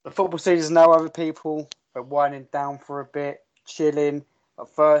The football season's now over, people. We're winding down for a bit, chilling. But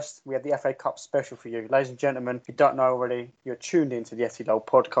first, we have the FA Cup special for you. Ladies and gentlemen, if you don't know already, you're tuned into the FT Lol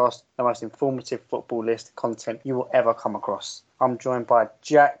podcast, the most informative football list content you will ever come across. I'm joined by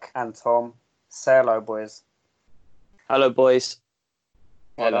Jack and Tom. Say hello, boys. Hello, boys.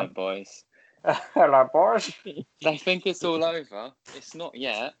 Hello, boys. Hello, boys. They think it's all over. It's not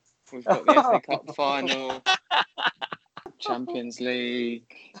yet. We've got the FA Cup final, Champions League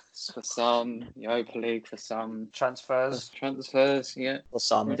for some, Europa League for some. Transfers, yeah. For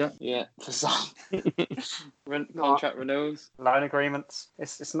some. Yeah, for some. Contract renewals. loan agreements.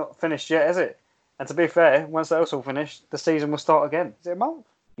 It's not finished yet, is it? And to be fair, once that's all finished, the season will start again. Is it a month?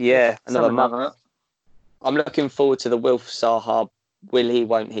 Yeah, another month. Like I'm looking forward to the Wilf Zaha, will he,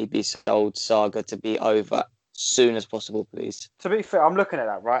 won't he be sold saga to be over as soon as possible, please. To be fair, I'm looking at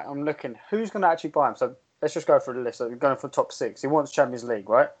that, right? I'm looking who's going to actually buy him. So let's just go through the list. So we're going for the top six. He wants Champions League,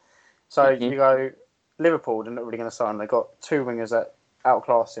 right? So you go Liverpool, they're not really going to sign him. They've got two wingers that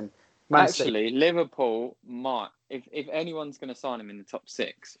outclass him. Actually, Liverpool might. If anyone's going to sign him in the top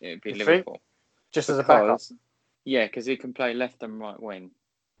six, it would be You Liverpool. think? Just as a backup, Yeah, because he can play left and right wing.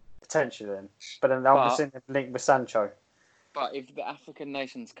 potentially then. But then they'll be sitting linked with Sancho. But if the African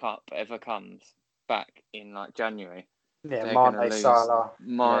Nations Cup ever comes back in like January, Yeah, they're Mane, gonna lose. Salah.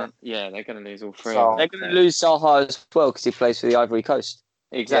 Yeah, they're going to lose all three. Salah. They're going to lose Zaha as well because he plays for the Ivory Coast.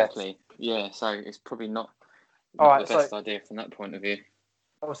 Exactly. Yeah, so it's probably not Alright, the best idea from that point of view.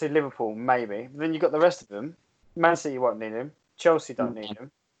 Obviously Liverpool, maybe. But then you've got the rest of them. Man City won't need him. Chelsea don't need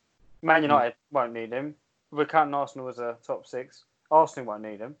him. Man United won't need him. We're counting Arsenal as a top six. Arsenal won't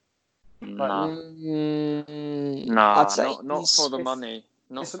need him. No, I'd say not for the it's- money.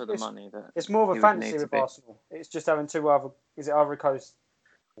 Not it's- for the money that It's more of he a would fantasy need to with be. Arsenal. It's just having two Ivory Coast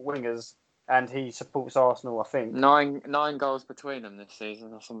wingers, and he supports Arsenal, I think. Nine goals between them this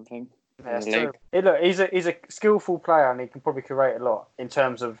season or something. Yeah, it's in the league. true. Look, he's a skillful player, and he can probably create a lot in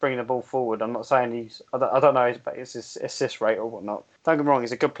terms of bringing the ball forward. I'm not saying I don't know his assist rate or whatnot. Don't get me wrong,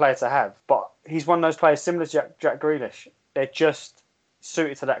 he's a good player to have, but he's one of those players similar to Jack Grealish. They're just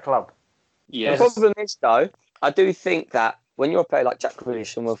suited to that club. Yeah. The problem is, though, I do think that when you're a player like Jack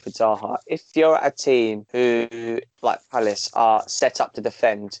Grealish and Wilfried Zaha, if you're at a team who, like Palace, are set up to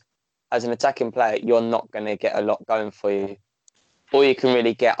defend, as an attacking player, you're not going to get a lot going for you. All you can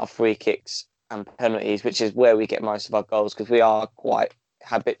really get are free kicks and penalties, which is where we get most of our goals because we are quite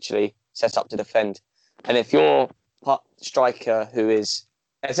habitually set up to defend. And if you're a striker who is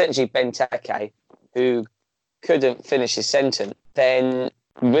essentially Benteke, who couldn't finish his sentence, then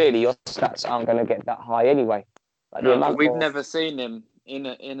really your stats aren't going to get that high anyway. Like No, we've never seen him in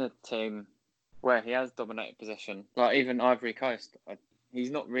a team where he has dominated possession. Like even Ivory Coast,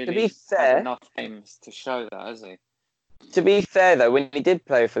 he's not really had enough games to show that, has he? To be fair, though, when he did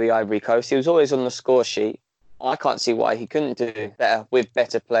play for the Ivory Coast, he was always on the score sheet. I can't see why he couldn't do better with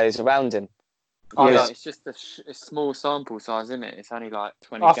better players around him. Yeah, it's just a small sample size, isn't it? It's only like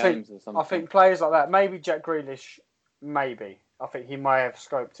 20 games or something. I think players like that, maybe Jack Grealish, maybe. I think he may have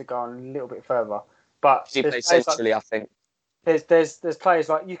scope to go on a little bit further. But He plays centrally, I think. There's players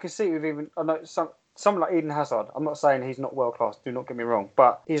like you can see with even I know someone like Eden Hazard. I'm not saying he's not world class. Do not get me wrong,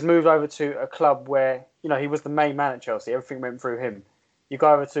 but he's moved over to a club where he was the main man at Chelsea. Everything went through him. You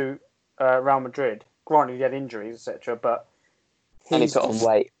go over to Real Madrid. Granted, he had injuries, etc. But And he put on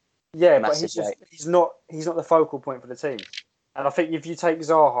weight. Yeah, but he's not the focal point for the team. And I think if you take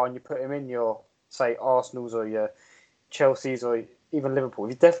Zaha and you put him in your say Arsenal's or your Chelsea's or even Liverpool,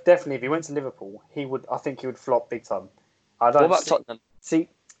 definitely if he went to Liverpool, I think he would flop big time. What about Tottenham? See,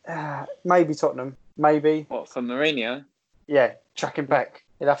 maybe Tottenham, maybe. What, for Mourinho? Yeah, track him back.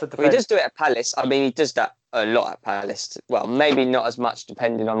 He'd have to defend. Well, he does do it at Palace. I mean, he does that a lot at Palace. Well, maybe not as much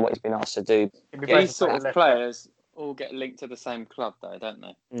depending on what he's been asked to do. These sort of players all get linked to the same club, though, don't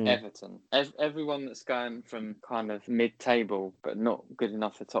they? Everton. Everyone that's going from kind of mid-table but not good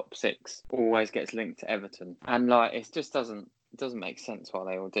enough for top six always gets linked to Everton. And like, it just doesn't make sense why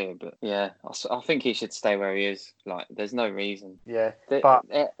they all do. But yeah, I think he should stay where he is. Like, there's no reason. Yeah, but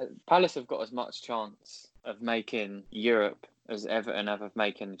Palace have got as much chance of making Europe as Everton have of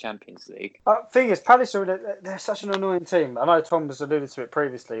making the Champions League. Thing is, Palace they're such an annoying team. I know Tom has alluded to it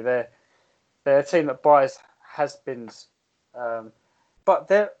previously. They're a team that buys has-beens, but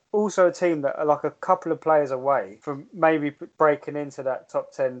they're also a team that are like a couple of players away from maybe breaking into that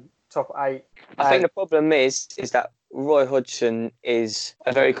top 10, top 8. I think the problem is that Roy Hodgson is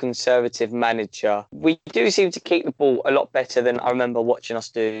a very conservative manager. We do seem to keep the ball a lot better than I remember watching us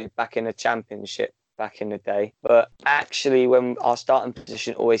do back in the Championship back in the day. But actually, when our starting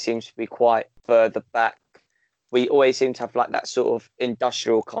position always seems to be quite further back we always seem to have like that sort of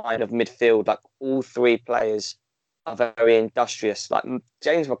industrial kind of midfield. Like all three players are very industrious. Like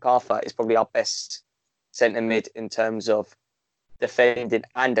James McArthur is probably our best centre mid in terms of defending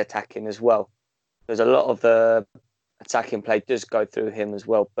and attacking as well. There's a lot of the attacking play does go through him as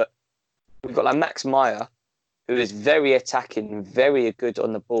well. But we've got like Max Meyer, who is very attacking, very good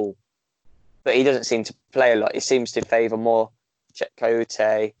on the ball, but he doesn't seem to play a lot. He seems to favour more Chet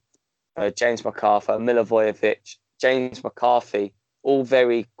Kouyaté, James McArthur, Milivojevic, James McCarthy, all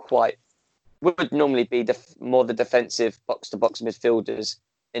very quite, would normally be more the defensive box-to-box midfielders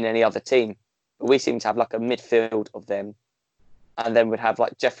in any other team. But we seem to have like a midfield of them. And then we'd have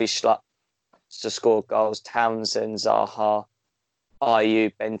like Jeffrey Schlupp to score goals, Townsend, Zaha,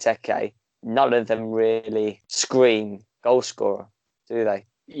 Ayew, Benteke. None of them really scream goal scorer, do they?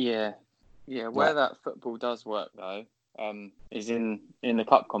 Yeah. Where that football does work though, is in the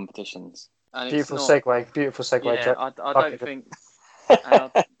cup competitions. And Beautiful segue, yeah, Jack. I don't think,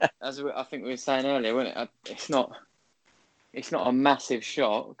 as I think we were saying earlier, wasn't it? It's not a massive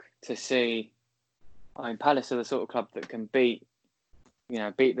shock to see. I mean, Palace are the sort of club that can beat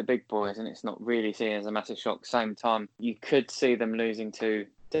the big boys, and it's not really seen as a massive shock. Same time, you could see them losing to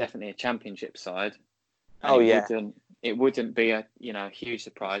definitely a championship side. It wouldn't be a huge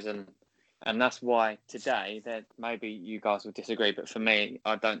surprise, and that's why today that maybe you guys will disagree, but for me,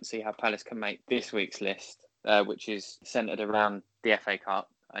 I don't see how Palace can make this week's list, which is centred around the FA Cup,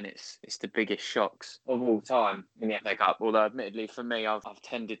 and it's the biggest shocks of all time in the FA Cup. Although, admittedly, for me, I've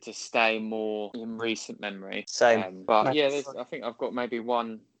tended to stay more in recent memory. Same. But yeah, I think I've got maybe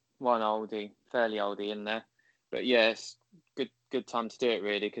one oldie, fairly oldie in there. But yeah, it's good time to do it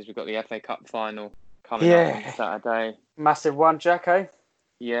really, because we've got the FA Cup final coming up on Saturday. Massive one, Jack, eh?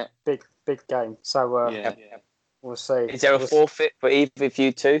 Yeah. Big game. So we'll see. Is there a forfeit for either of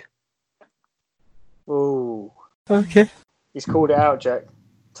you two? Ooh. Okay. He's called it out, Jack.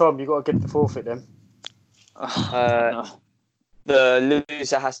 Tom, you got to get the forfeit then. The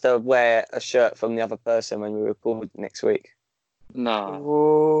loser has to wear a shirt from the other person when we record next week. No.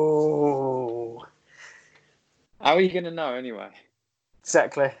 Ooh. How are you going to know anyway?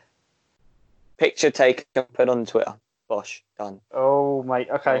 Exactly. Picture taken, put on Twitter. Bosh, done. Oh, mate.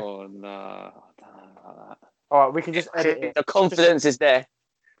 Okay. Oh, no. I don't know about that. All right, we can just edit it. The confidence is there.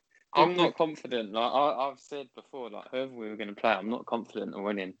 I'm not confident. Like I've said before, like whoever we were going to play, I'm not confident of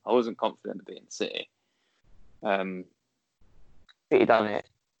winning. I wasn't confident of beating City. City done it.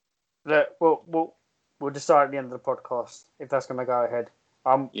 Look, we'll decide at the end of the podcast if that's going to go ahead.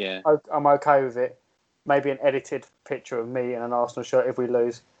 I'm okay with it. Maybe an edited picture of me in an Arsenal shirt if we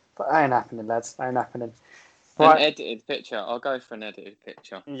lose, but that ain't happening, lads. That ain't happening. Right. An edited picture. I'll go for an edited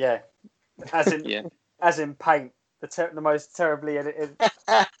picture. Yeah, as in paint. The most terribly edited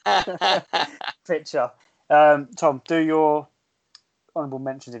picture. Tom, do your honourable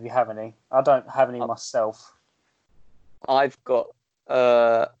mentions if you have any. I don't have any myself. I've got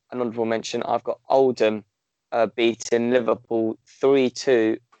an honourable mention. I've got Oldham beating Liverpool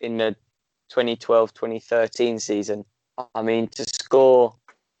 3-2 in the 2012-2013 season. I mean, to score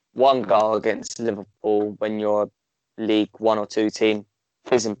one goal against Liverpool when you're a League 1 or 2 team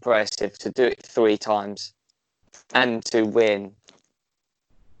is impressive. To do it 3 times and to win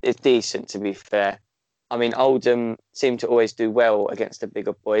is decent, to be fair. I mean, Oldham seemed to always do well against the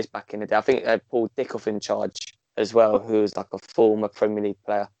bigger boys back in the day. I think they had Paul Dickoff in charge as well, who was like a former Premier League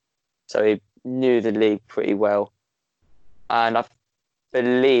player. So he knew the league pretty well. And I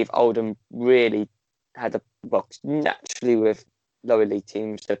believe Oldham really had naturally with lower league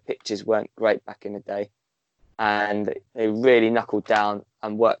teams, the pitches weren't great back in the day. And they really knuckled down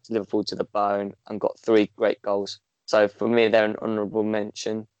and worked Liverpool to the bone and got 3 great goals. So for me, they're an honourable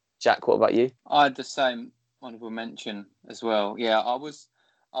mention. Jack, what about you? I had the same honourable mention as well. Yeah, I was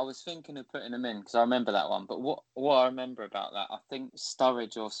thinking of putting them in because I remember that one. But what I remember about that, I think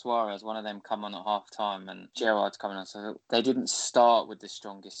Sturridge or Suarez, one of them come on at half time and Gerrard's coming on. So they didn't start with the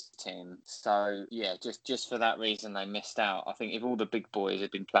strongest team. So yeah, just for that reason, they missed out. I think if all the big boys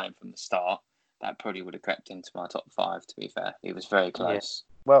had been playing from the start, that probably would have crept into my top 5, to be fair. It was very close.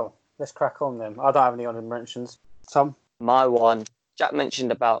 Yeah. Well, let's crack on then. I don't have any honourable mentions. Tom? My one, Jack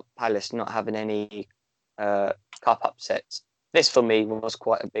mentioned about Palace not having any cup upsets. This for me was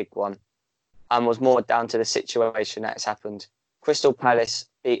quite a big one and was more down to the situation that's happened. Crystal Palace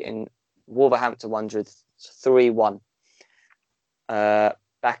beating Wolverhampton Wanderers 3-1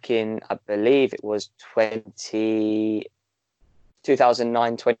 back in, I believe it was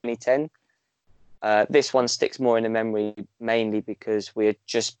 2009-2010. This one sticks more in the memory mainly because we had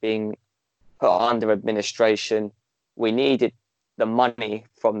just been put under administration. We needed the money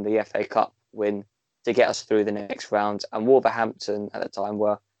from the FA Cup win to get us through the next round. And Wolverhampton at the time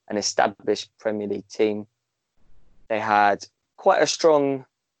were an established Premier League team. They had quite a strong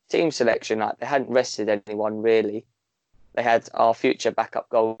team selection. Like, they hadn't rested anyone really. They had our future backup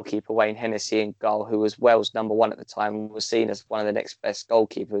goalkeeper, Wayne Hennessy, in goal, who was Wales' #1 at the time and was seen as one of the next best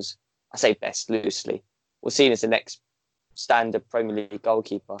goalkeepers. I say best loosely. Was seen as the next standard Premier League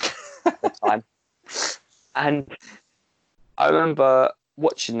goalkeeper at the time. And I remember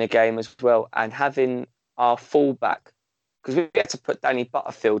watching the game as well and having our fullback, because we had to put Danny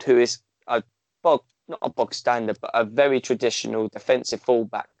Butterfield, who is not a bog standard, but a very traditional defensive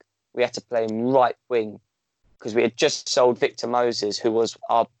fullback. We had to play him right wing because we had just sold Victor Moses, who was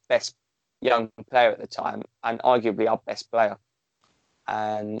our best young player at the time and arguably our best player.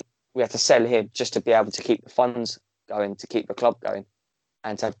 And we had to sell him just to be able to keep the funds going, to keep the club going.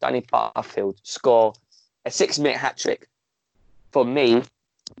 And to have Danny Butterfield score a 6-minute hat-trick, for me,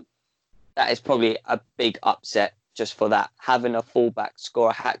 that is probably a big upset just for that. Having a fullback score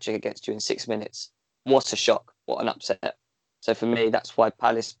a hat-trick against you in 6 minutes, what a shock, what an upset. So for me, that's why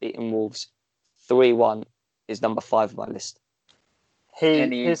Palace beating Wolves 3-1 is number 5 on my list.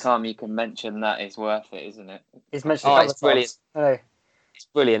 Any time you can mention that is worth it, isn't it? He's mentioned it's brilliant. Hey. It's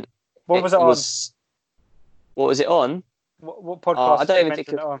brilliant. What was it on? What was it on? What podcast? I don't even think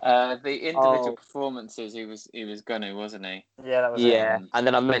it on. The individual performances. He was gonna, wasn't he? Yeah, that was it. And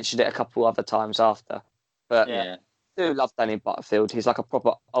then I mentioned it a couple other times after. But yeah, I do love Danny Butterfield. He's like a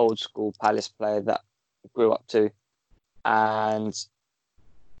proper old school Palace player that I grew up to, and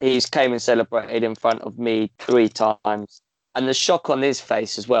he's came and celebrated in front of me 3 times. And the shock on his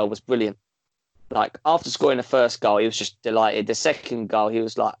face as well was brilliant. Like, after scoring the first goal, he was just delighted. The second goal, he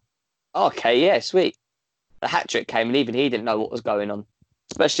was like, okay, yeah, sweet. The hat-trick came, and even he didn't know what was going on,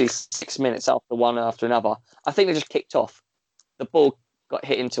 especially 6 minutes after one after another. I think they just kicked off. The ball got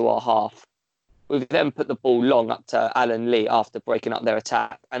hit into our half. We then put the ball long up to Alan Lee after breaking up their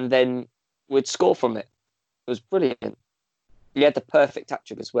attack, and then we'd score from it. It was brilliant. He had the perfect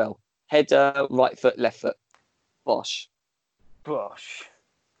hat-trick as well. Header, right foot, left foot. Bosh.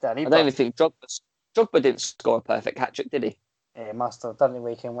 Danny I don't even think Drogba didn't score a perfect hat-trick, did he? Yeah, he must have done it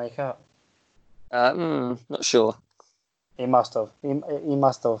week in, week out. Not sure. He must have. He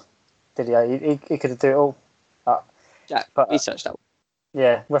must have. Did he? He could do it all. Jack, research that one.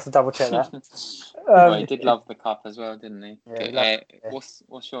 Yeah, we'll have to double check that. Well, he did love the cup as well, didn't he? Yeah,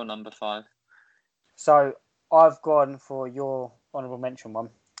 What's your number 5? So I've gone for your honourable mention one.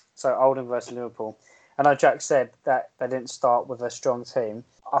 So Oldham versus Liverpool. I know Jack said that they didn't start with a strong team.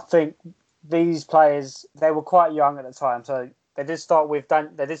 I think these players, they were quite young at the time, so they did start with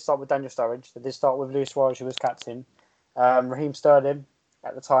Daniel Sturridge. They did start with Luis Suarez, who was captain. Raheem Sterling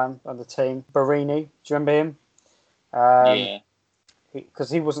at the time on the team. Barini, do you remember him? Yeah.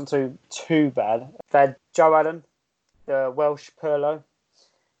 Because he wasn't too bad. They had Joe Allen, the Welsh Pirlo.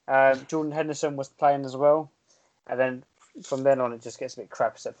 Jordan Henderson was playing as well. And then from then on, it just gets a bit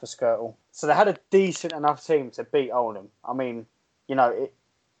crap except for Skirtle. So they had a decent enough team to beat Oldham. I mean,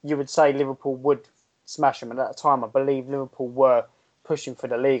 you would say Liverpool would smash them. And at the time, I believe Liverpool were pushing for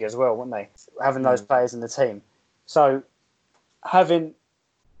the league as well, weren't they? Having those players in the team. So having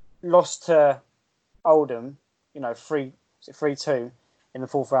lost to Oldham, 3-2 in the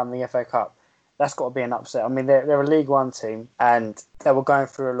 4th round of the FA Cup, that's got to be an upset. I mean, they're a League One team, and they were going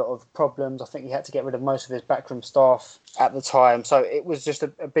through a lot of problems. I think he had to get rid of most of his backroom staff at the time, so it was just a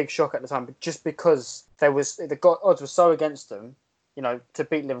big shock at the time. But just because the odds were so against them, to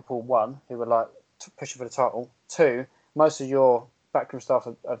beat Liverpool, 1, who were like pushing for the title, 2, most of your backroom staff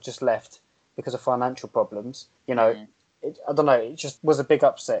have just left because of financial problems. I don't know, it just was a big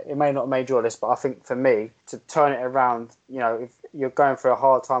upset. It may not have made your list, but I think for me, to turn it around, if you're going through a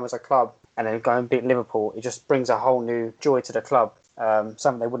hard time as a club and then go and beat Liverpool, it just brings a whole new joy to the club.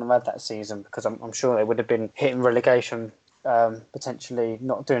 Something they wouldn't have had that season, because I'm sure they would have been hitting relegation, potentially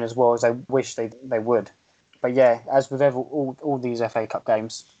not doing as well as they wish they would. But yeah, as with all these FA Cup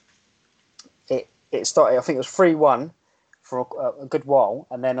games, it started, I think it was 3-1 for a good while,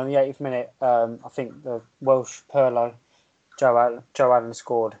 and then on the 80th minute, I think the Welsh Pirlo, Joe Allen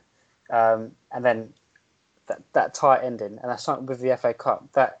scored, and then that tight ending, and that's something with the FA Cup.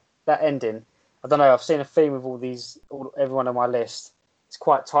 That ending, I don't know. I've seen a theme with everyone on my list. It's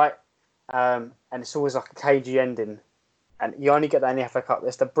quite tight, and it's always like a cagey ending, and you only get that in the FA Cup.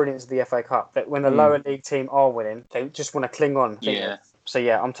 That's the brilliance of the FA Cup. That when the lower league team are winning, they just want to cling on. Yeah. So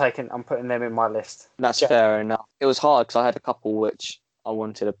yeah, I'm putting them in my list. That's fair enough. It was hard because I had a couple which I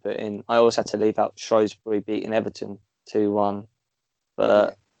wanted to put in. I also had to leave out Shrewsbury beating Everton 2-1.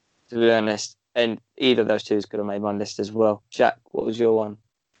 But to be honest, and either of those two could have made my list as well. Jack, what was your one?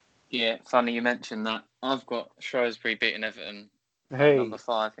 Yeah, funny you mentioned that. I've got Shrewsbury beating Everton at Hey, number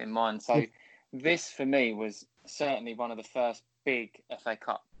 5 in mine. So this for me was certainly one of the first big FA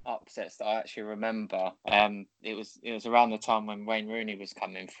Cup upsets that I actually remember. It was around the time when Wayne Rooney was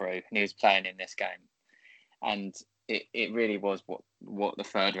coming through and he was playing in this game, and it really was what the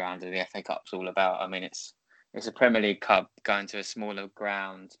third round of the FA Cup's all about. I mean, it's a Premier League cup going to a smaller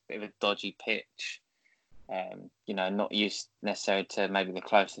ground, bit of a dodgy pitch. Not used necessarily to maybe the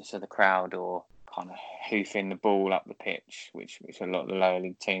closeness of the crowd or kind of hoofing the ball up the pitch, which a lot of the lower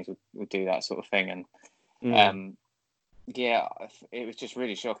league teams would do that sort of thing. And it was just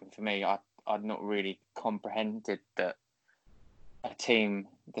really shocking for me. I'd not really comprehended that a team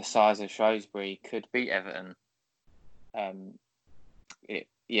the size of Shrewsbury could beat Everton.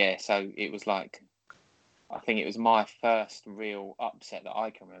 So it was like, I think it was my first real upset that I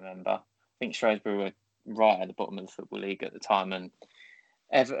can remember. I think Shrewsbury were right at the bottom of the Football League at the time, and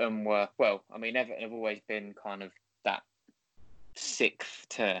Everton were, Everton have always been kind of that 6th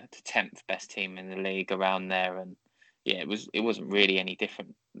to 10th best team in the league around there, and it wasn't really any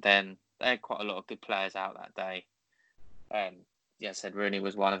different then. They had quite a lot of good players out that day. I said Rooney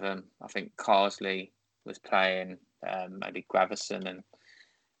was one of them. I think Carsley was playing, maybe Gravison, and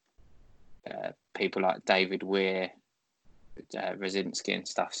people like David Weir, Rosinsky and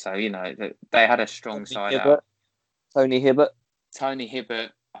stuff. So, they had a strong side out. Tony Hibbert. Tony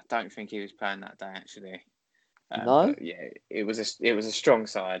Hibbert, I don't think he was playing that day, actually. No? But it was a strong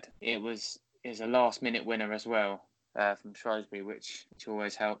side. It was a last-minute winner as well from Shrewsbury, which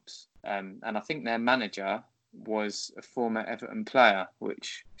always helps. And I think their manager was a former Everton player,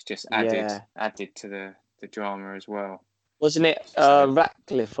 which just added to the drama as well. Wasn't it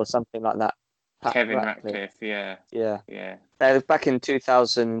Ratcliffe or something like that? Kevin Ratcliffe, yeah. They were back in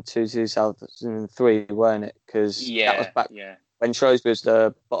 2002, 2003, weren't it? Because that was back when Shrewsbury was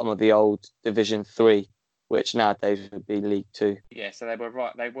the bottom of the old Division 3, which nowadays would be League 2. Yeah, so they were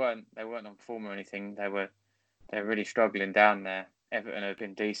right. They weren't on form or anything. They were really struggling down there. Everton had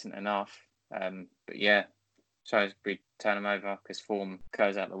been decent enough, but Shrewsbury turn them over because form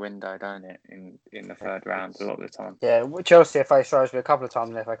goes out the window, don't it? In the third round a lot of the time. Yeah, Chelsea have faced Shrewsbury a couple of times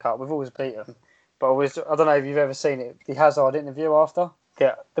in the FA Cup. We've always beat them, but I don't know if you've ever seen it. The Hazard interview after.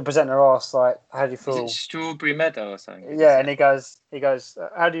 Yeah, the presenter asks, like, how do you feel? Is it Strawberry Meadow or something? Yeah, and he goes,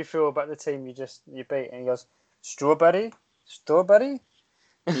 how do you feel about the team you beat? And he goes, Strawberry? Yeah.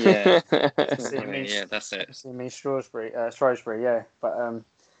 Yeah, that's it. It means Shrewsbury, yeah. But,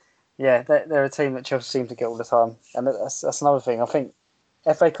 they're a team that Chelsea seem to get all the time. And that's another thing. I think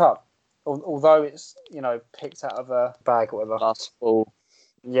FA Cup, although it's, picked out of a bag or whatever. Glass ball.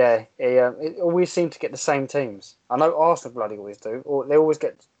 Yeah, it always seems to get the same teams. I know Arsenal bloody always do. Or they always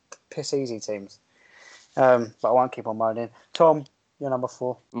get piss easy teams. But I won't keep on moaning. Tom, your number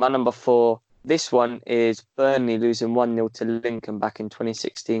 4. My number 4. This one is Burnley losing 1-0 to Lincoln back in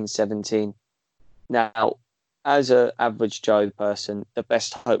 2016-17. Now, as an average Joe person, the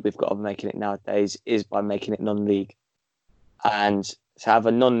best hope we've got of making it nowadays is by making it non-league. And to have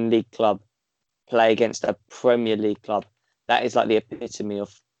a non-league club play against a Premier League club, that is like the epitome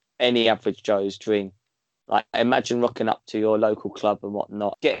of any average Joe's dream. Like, imagine rocking up to your local club and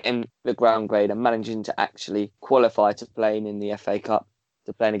whatnot, getting the ground grade and managing to actually qualify to playing in the FA Cup,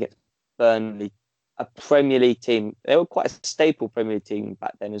 to playing against Burnley, a Premier League team. They were quite a staple Premier League team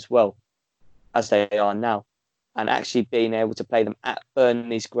back then as well, as they are now. And actually being able to play them at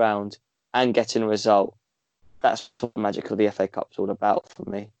Burnley's ground and getting a result, that's what the magic of the FA Cup's all about for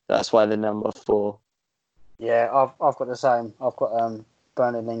me. That's why the number 4. Yeah, I've got the same. I've got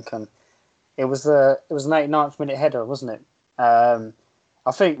Burnley Lincoln. It was an 89th minute header, wasn't it? I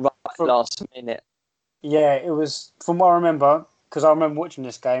think last minute. Yeah, it was, from what I remember, because I remember watching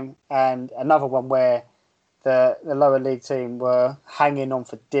this game, and another one where the lower league team were hanging on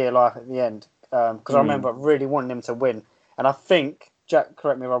for dear life at the end. Because I remember really wanting them to win, and I think, Jack,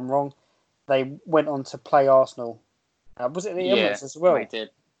 correct me if I'm wrong, they went on to play Arsenal. Was it the Emirates as well? We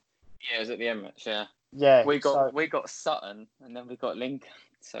did. Yeah, it was at the Emirates. Yeah. Yeah, we got Sutton and then we got Lincoln,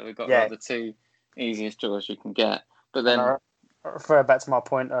 so we got like the 2 easiest draws you can get. But then I refer back to my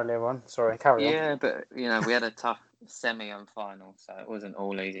point earlier on. Sorry, carry on. Yeah, but we had a tough semi and final, so it wasn't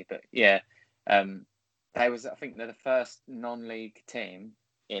all easy. But I think they're the first non-league team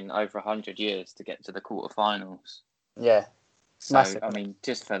in over 100 years to get to the quarterfinals. Yeah, so massive. I mean,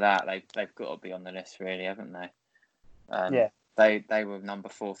 just for that, they've got to be on the list, really, haven't they? They were number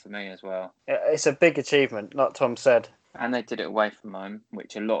 4 for me as well. It's a big achievement, like Tom said. And they did it away from home,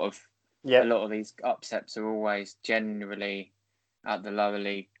 which a lot of these upsets are always generally at the lower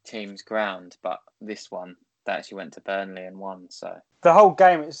league team's ground. But this one, they actually went to Burnley and won. So The whole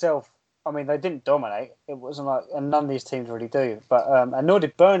game itself, I mean, they didn't dominate. It wasn't like, and none of these teams really do. But and nor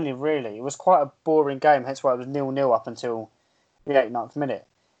did Burnley really. It was quite a boring game. Hence why it was 0-0 up until the 89th minute.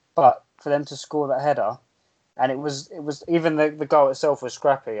 But for them to score that header, and it was even the goal itself was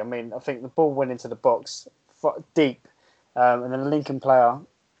scrappy. I mean, I think the ball went into the box deep, and then the Lincoln player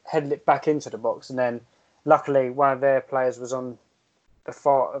headed it back into the box, and then luckily one of their players was on the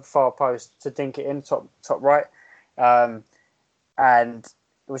far post to dink it in top right, and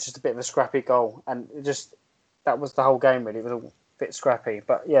it was just a bit of a scrappy goal, and that was the whole game really. It was a bit scrappy,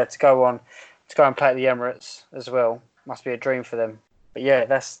 but yeah, to go and play at the Emirates as well must be a dream for them. But yeah,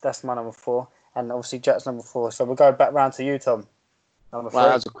 that's my number 4, and obviously Jack's number 4. So we'll go back round to you, Tom. Number 3. Well,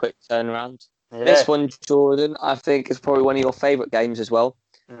 that was a quick turnaround. Yeah. This one, Jordan, I think is probably one of your favourite games as well.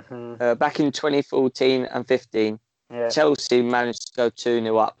 Mm-hmm. Back in 2014 and 15, Chelsea managed to go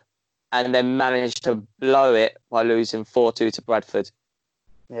 2-0 up and then managed to blow it by losing 4-2 to Bradford.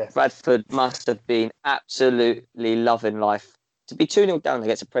 Yeah. Bradford must have been absolutely loving life. To be 2-0 down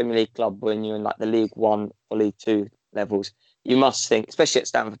against a Premier League club when you're in like the League 1 or League 2 levels, you must think, especially at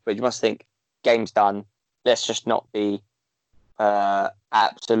Stamford Bridge, you must think, game's done. Let's just not be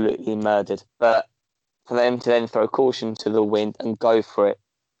absolutely murdered. But for them to then throw caution to the wind and go for it,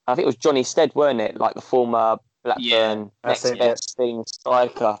 I think it was Johnny Stead, weren't it? Like the former Blackburn next best thing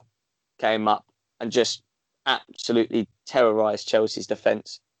striker came up and just absolutely terrorised Chelsea's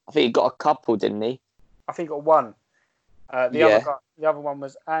defence. I think he got a couple, didn't he? I think he got one. The other one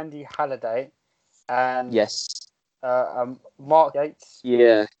was Andy Halliday and Mark Yates.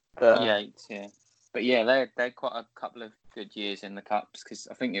 Yeah. Yates, yeah. But yeah, they had quite a couple of good years in the Cups, because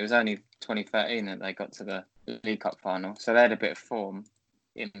I think it was only 2013 that they got to the League Cup final. So they had a bit of form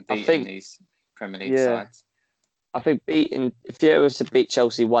in beating these Premier League sides. I think if they were to beat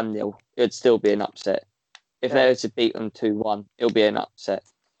Chelsea 1-0, it'd still be an upset. If they were to beat them 2-1, it'll be an upset.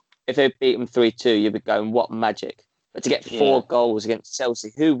 If they beat them 3-2, you'd be going, what magic. But to get 4 goals against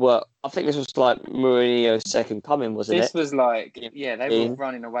Chelsea, I think this was like Mourinho's second coming, wasn't it? This was like, they were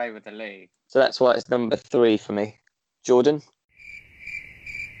running away with the league. So that's why it's number 3 for me. Jordan?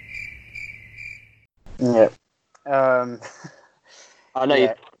 Yeah. I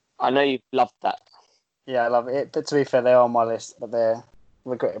know you loved that. Yeah, I love it. But to be fair, they are on my list, but they're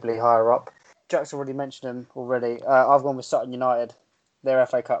regrettably higher up. Jack's already mentioned them already. I've gone with Sutton United, their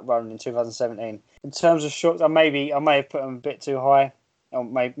FA Cup run in 2017. In terms of shocks, I may have put them a bit too high. Or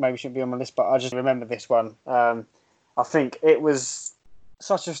maybe shouldn't be on my list, but I just remember this one. I think it was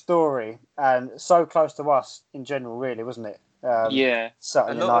such a story and so close to us in general, really, wasn't it?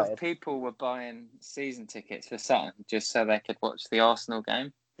 Sutton a lot United. of people were buying season tickets for Sutton just so they could watch the Arsenal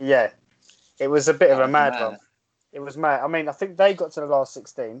game. Yeah, it was a bit of a mad one. It was mad. I mean, I think they got to the last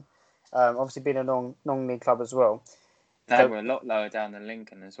 16. Obviously, being a non-league club as well. They were a lot lower down than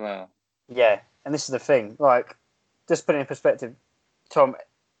Lincoln as well. Yeah, and this is the thing. Like, just put it in perspective, Tom,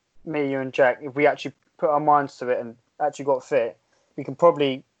 me, you, and Jack. If we actually put our minds to it and actually got fit, we can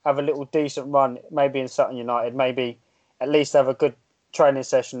probably have a little decent run, maybe in Sutton United, maybe at least have a good training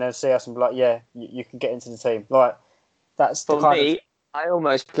session and see us and be like, yeah, you can get into the team. Like, that's the For me, I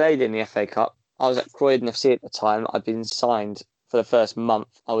almost played in the FA Cup. I was at Croydon FC at the time. I'd been signed for the first month.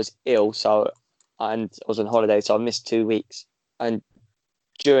 I was ill, and I was on holiday, so I missed 2 weeks. And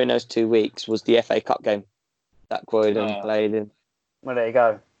during those 2 weeks was the FA Cup game that Croydon played in. Well, there you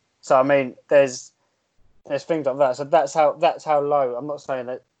go. So I mean, there's things like that. So that's how low. I'm not saying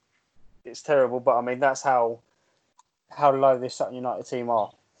that it's terrible, but I mean that's how low this Sutton United team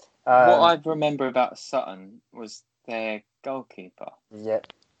are. What I remember about Sutton was their goalkeeper. Yeah.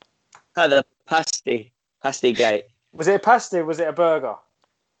 The pasty gate. Was it a pasty or was it a burger?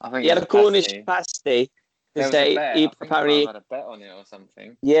 I think he had a Cornish pasty. Because he apparently had a bet on it or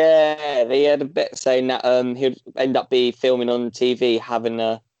something. Yeah, they had a bet saying that he'd end up filming on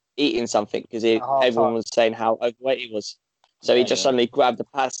TV eating something because everyone was saying how overweight he was. So he just suddenly grabbed a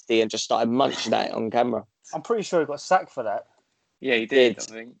pasty and just started munching at it on camera. I'm pretty sure he got sacked for that. Yeah, he did. I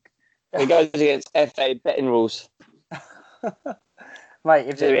think it goes against FA betting rules.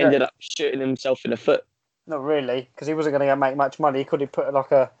 Mate, he ended up shooting himself in the foot. Not really, because he wasn't going to make much money. He could have put like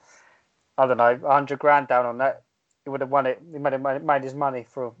 $100,000 down on that. He would have won it. He made his money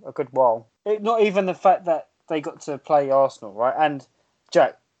for a good while. Not even the fact that they got to play Arsenal, right? And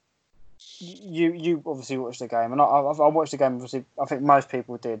Jack, you obviously watched the game, and I watched the game. Obviously, I think most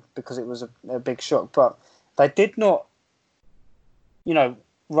people did because it was a big shock. But they did not,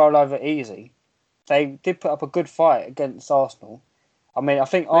 roll over easy. They did put up a good fight against Arsenal. I mean, I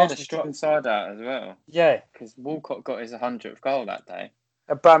think Arsenal had a strong side out as well. Yeah, because Walcott got his 100th goal that day.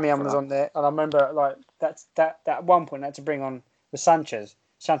 Aubameyang was on there, and I remember like that at one point they had to bring on the Sanchez.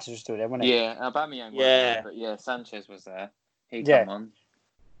 Sanchez was still there, wasn't he? Yeah, Aubameyang wasn't there, but yeah, Sanchez was there. He come on.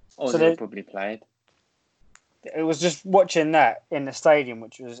 Ozil probably played. It was just watching that in the stadium,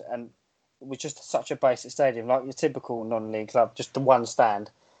 which was just such a basic stadium, like your typical non-league club, just the one stand.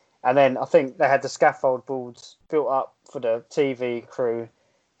 And then I think they had the scaffold boards built up for the TV crew.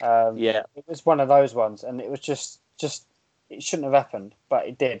 It was one of those ones, and it was just it shouldn't have happened, but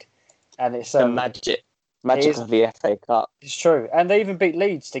it did. And it's the magic of the FA Cup. It's true, and they even beat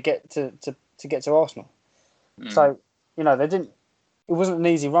Leeds to get to Arsenal. So they didn't. It wasn't an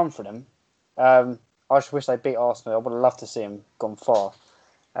easy run for them. I just wish they beat Arsenal. I would have loved to see them gone far,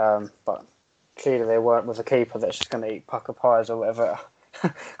 but clearly they weren't with a keeper that's just going to eat pucker pies or whatever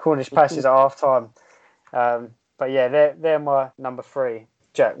Cornish passes at half time. But yeah, they're my number 3.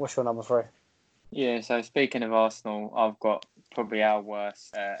 Jack, what's your number 3? Yeah, so speaking of Arsenal, I've got probably our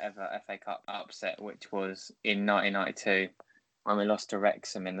worst ever FA Cup upset, which was in 1992 when we lost to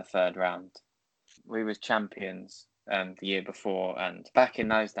Wrexham in the 3rd round. We were champions the year before, and back in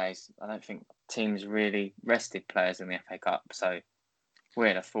those days, I don't think teams really rested players in the FA Cup, so we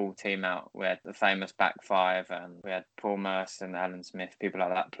had a full team out. We had the famous back 5, and we had Paul Merson, Alan Smith, people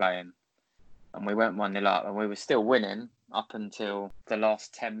like that playing, and we went 1-0 up, and we were still winning up until the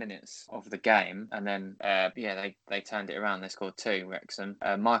last 10 minutes of the game, and then they turned it around. They scored 2, Wrexham.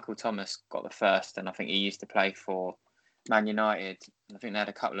 Michael Thomas got the first, and I think he used to play for Man United. I think they had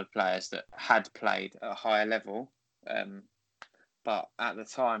a couple of players that had played at a higher level. But at the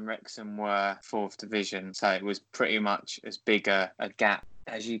time, Wrexham were 4th division, so it was pretty much as big a gap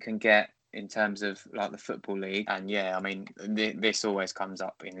as you can get in terms of like the Football League. And yeah, I mean, this always comes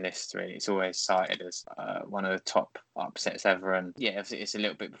up in lists, really. It's always cited as one of the top upsets ever. And yeah, it's a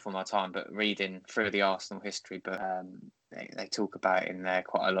little bit before my time, but reading through the Arsenal history, but they talk about it in there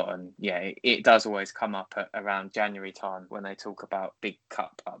quite a lot. And yeah, it does always come up at around January time when they talk about big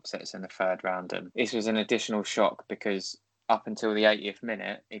cup upsets in the 3rd round. And this was an additional shock because up until the 80th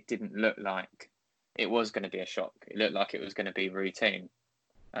minute, it didn't look like it was going to be a shock. It looked like it was going to be routine.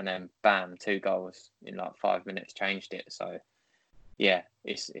 And then, bam, 2 goals in like 5 minutes changed it. So, yeah,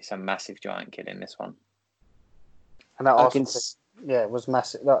 it's a massive giant kill in this one. And that Arsenal, it was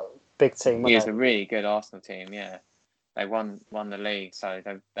massive. That big team. It was a really good Arsenal team. Yeah, they won the league, so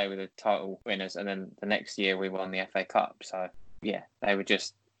they were the title winners. And then the next year we won the FA Cup. So, yeah, they were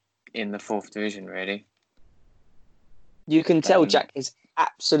just in the 4th division, really. You can tell Jack is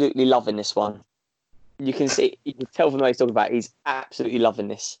absolutely loving this one. You can tell from the way he's talking about it, he's absolutely loving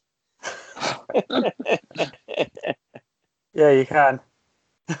this. Yeah, you can.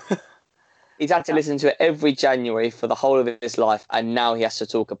 He's had to listen to it every January for the whole of his life, and now he has to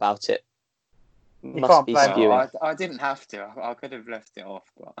talk about it. Must be spewing. I didn't have to. I could have left it off,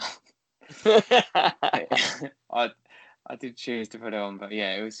 but I did choose to put it on. But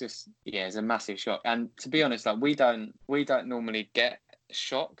yeah, it was just it's a massive shock. And to be honest, like we don't normally get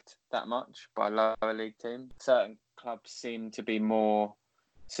shocked that much by lower league teams. Certain clubs seem to be more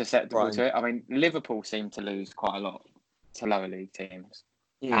susceptible to it. I mean, Liverpool seem to lose quite a lot to lower league teams,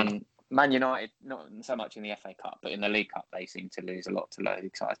 and Man United not so much in the FA Cup, but in the League Cup they seem to lose a lot to lower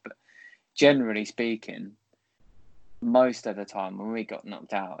league sides. But generally speaking, most of the time when we got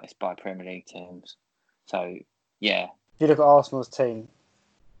knocked out, it's by Premier League teams. So yeah, if you look at Arsenal's team,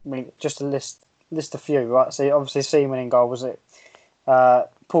 I mean, just to list a few, right? So obviously Seaman in goal, was it?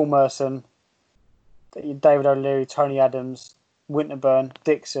 Paul Merson, David O'Leary, Tony Adams, Winterburn,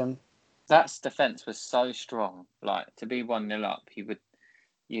 Dixon. That defence was so strong. Like, to be 1-0 up,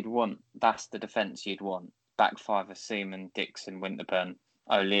 you'd want, that's the defence you'd want. Back 5 of Seaman, Dixon, Winterburn,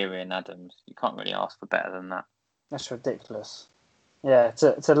 O'Leary and Adams. You can't really ask for better than that. That's ridiculous. Yeah,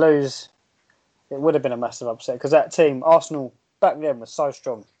 to lose, it would have been a massive upset because that team, Arsenal, back then was so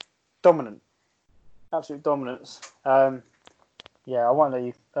strong. Dominant. Absolute dominance. Yeah, I won't let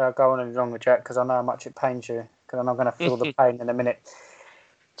you go on any longer, Jack, because I know how much it pains you, because I'm going to feel the pain in a minute.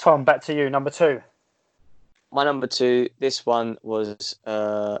 Tom, back to you, number 2. My number 2, this one was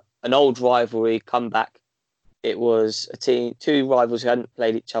an old rivalry comeback. It was two rivals who hadn't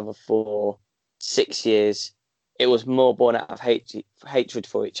played each other for 6 years. It was more born out of hatred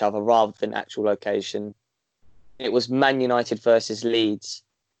for each other rather than actual location. It was Man United versus Leeds,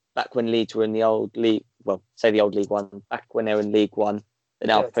 back when Leeds were in the old league. Well, say the old League One, back when they were in League One, the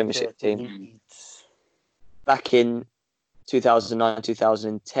now Premiership team. Back in 2009,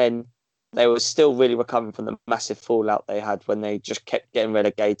 2010, they were still really recovering from the massive fallout they had when they just kept getting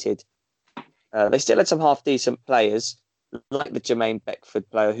relegated. They still had some half-decent players, like the Jermaine Beckford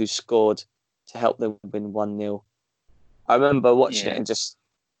player who scored to help them win 1-0. I remember watching it and just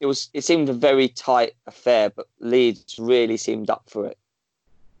it seemed a very tight affair, but Leeds really seemed up for it.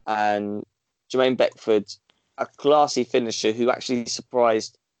 And Jermaine Beckford, a classy finisher who actually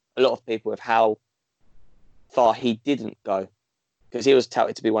surprised a lot of people with how far he didn't go, because he was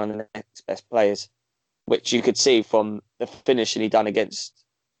touted to be one of the next best players, which you could see from the finishing he done against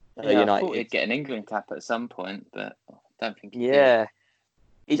United. I thought he'd get an England cap at some point, but I don't think he did. Yeah.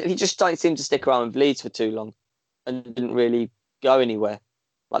 He just don't seem to stick around with Leeds for too long and didn't really go anywhere.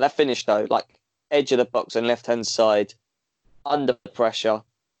 Like that finish though, like edge of the box on left hand side, under pressure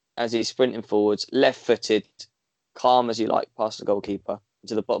as he's sprinting forwards, left footed, calm as you like, past the goalkeeper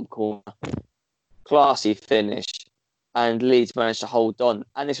into the bottom corner. Classy finish, and Leeds managed to hold on.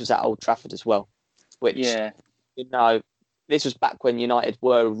 And this was at Old Trafford as well, which this was back when United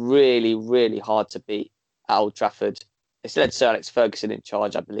were really, really hard to beat at Old Trafford. They still had Sir Alex Ferguson in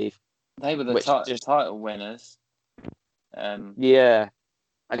charge, I believe. They were the title winners. Yeah,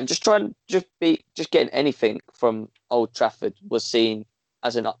 and just getting anything from Old Trafford was seen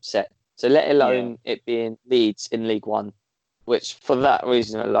as an upset. So let alone it being Leeds in League One, which for that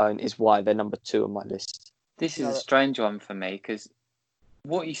reason alone is why they're number 2 on my list. This is a strange one for me because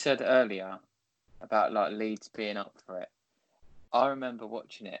what you said earlier about like Leeds being up for it, I remember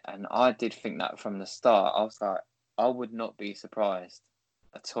watching it and I did think that from the start. I was like, I would not be surprised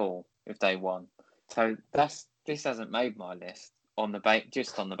at all if they won. So this hasn't made my list on the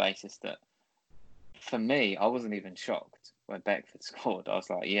just on the basis that for me, I wasn't even shocked when Beckford scored. I was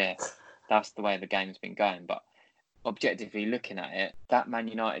like, yeah, that's the way the game's been going. But objectively looking at it, that Man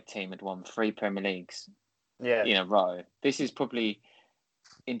United team had won 3 Premier Leagues in a row. This is probably,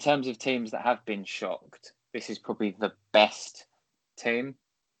 in terms of teams that have been shocked, this is probably the best team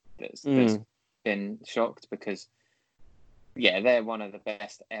that's been shocked because, they're one of the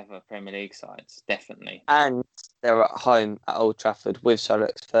best ever Premier League sides, definitely. And they're at home at Old Trafford with Sir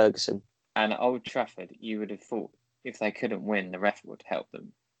Alex Ferguson. And at Old Trafford, you would have thought if they couldn't win, the ref would help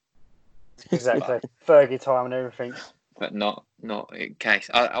them. Exactly. Fergie time and everything. But not in case.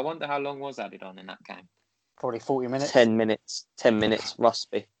 I wonder how long was added on in that game? Probably 40 minutes. 10 minutes. 10 minutes,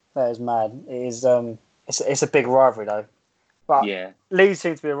 Rusby. That is mad. It is. It's a big rivalry though. But Leeds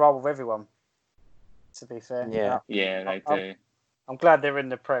seem to be a rival with everyone. To be fair. Yeah, they do. I'm glad they're in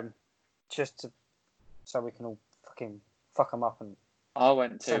the Prem, so we can all fucking fuck them up and. I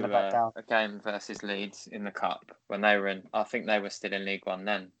went to a game versus Leeds in the Cup when they were in. I think they were still in League One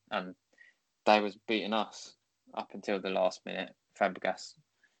then, and they was beating us up until the last minute. Fabregas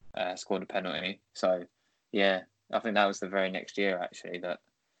scored a penalty. So I think that was the very next year actually that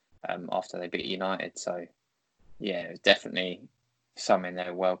after they beat United. So it was definitely something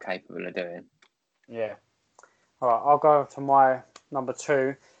they're well capable of doing. Yeah. All right, I'll go to my number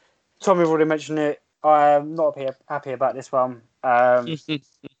 2. Tom, you've already mentioned it. I am not happy about this one. I'm going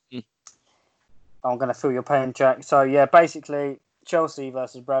to feel your pain, Jack. So, basically, Chelsea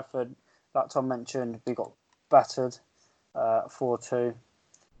versus Bradford, like Tom mentioned, we got battered 4-2.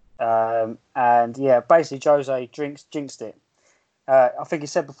 Basically, Jose jinxed it. I think he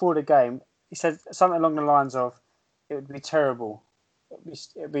said before the game, he said something along the lines of, it would be terrible. It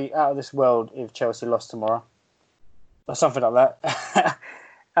would be out of this world if Chelsea lost tomorrow. Or something like that.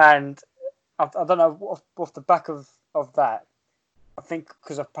 And I don't know, off the back of that, I think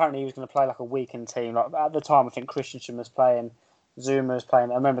because apparently he was going to play like a weakened team. Like at the time, I think Christensen was playing, Zuma was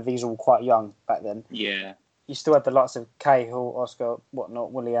playing. I remember these were all quite young back then. Yeah. You still had the lots of Cahill, Oscar,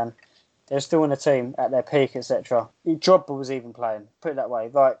 whatnot, Willian. They were still in the team at their peak, etc. Drogba was even playing. Put it that way.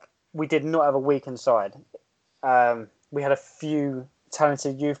 Like we did not have a weakened side. We had a few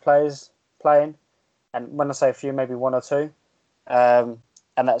talented youth players playing, and when I say a few, maybe 1 or 2.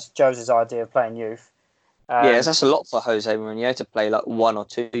 And that's Jose's idea of playing youth. That's a lot for Jose Mourinho to play like 1 or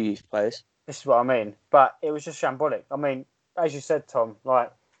 2 youth players. This is what I mean. But it was just shambolic. I mean, as you said, Tom, and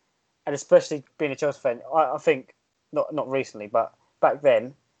especially being a Chelsea fan, I think, not recently, but back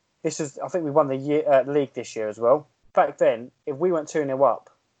then, I think we won the league this year as well. Back then, if we went 2-0 up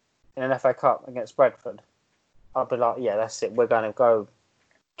in an FA Cup against Bradford, I'd be like, that's it. We're going to go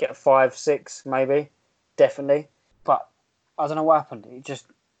get a 5-6, maybe. Definitely. But I don't know what happened.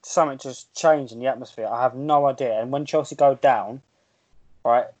 Something just changed in the atmosphere. I have no idea. And when Chelsea go down,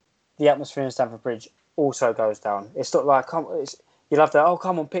 right, the atmosphere in Stamford Bridge also goes down. It's not like, you'll have to,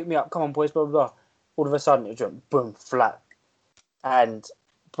 come on, pick me up, come on, boys, blah, blah, blah. All of a sudden, it just boom, flat. And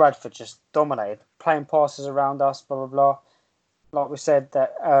Bradford just dominated, playing passes around us, blah, blah, blah. Like we said,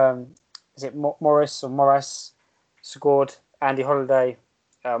 that, is it Morris scored, Andy Holiday,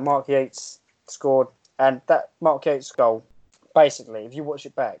 Mark Yates scored. And that Mark Yates goal, basically, if you watch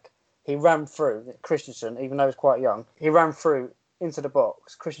it back, he ran through Christensen, even though he was quite young. He ran through into the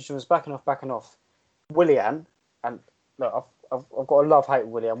box. Christensen was backing off. Willian, and look, I've got a love-hate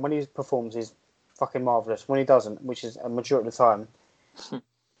with Willian. When he performs, he's fucking marvellous. When he doesn't, which is a majority of the time,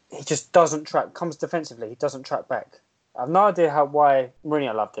 he just doesn't track. Comes defensively, he doesn't track back. I have no idea why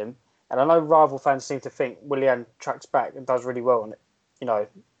Mourinho loved him, and I know rival fans seem to think Willian tracks back and does really well, and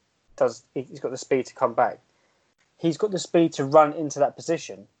he's got the speed to come back. He's got the speed to run into that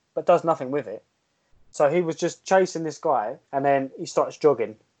position, but does nothing with it. So he was just chasing this guy, and then he starts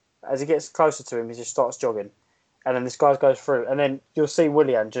jogging. As he gets closer to him, he just starts jogging, and then this guy goes through, and then you'll see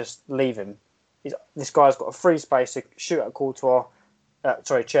Willian just leave him. This guy's got a free space to shoot at Courtois.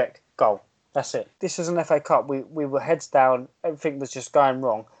 Check, goal. That's it. This was an FA Cup. We were heads down. Everything was just going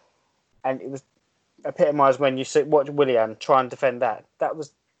wrong, and it was epitomised when you watch Willian try and defend that. That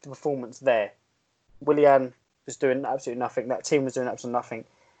was the performance there. Willian was doing absolutely nothing. That team was doing absolutely nothing,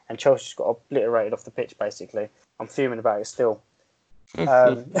 and Chelsea just got obliterated off the pitch. Basically, I'm fuming about it still.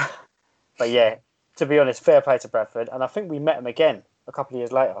 But yeah, to be honest, fair play to Bradford, and I think we met them again a couple of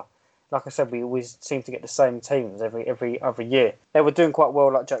years later. Like I said, we always seem to get the same teams every other year. They were doing quite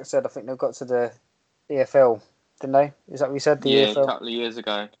well, like Jack said. I think they got to the EFL, didn't they? Is that what you said? EFL? A couple of years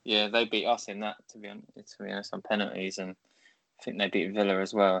ago. Yeah, they beat us in that, to be honest, on penalties, and I think they beat Villa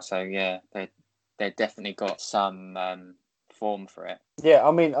as well. So yeah, they definitely got some form for it. Yeah,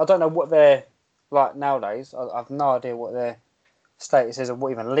 I mean, I don't know what they're like nowadays. I've no idea what their status is or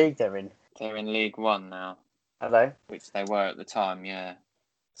what even league they're in. They're in League One now. Are they? Which they were at the time, yeah.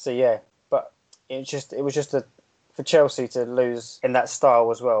 So yeah, but it was just for Chelsea to lose in that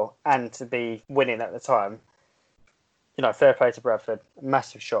style as well, and to be winning at the time. Fair play to Bradford.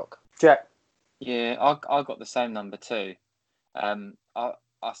 Massive shock. Jack. Yeah, I got the same number too. I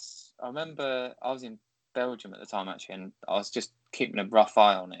remember I was in Belgium at the time actually, and I was just keeping a rough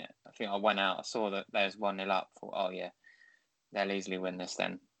eye on it. I think I went out, I saw that there was 1-0 up. Thought, oh yeah, they'll easily win this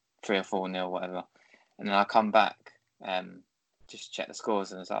then, 3 or 4-0, whatever. And then I come back. Just check the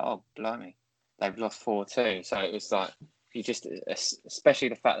scores, and it's like, oh, blimey, they've lost 4-2. So it was like, especially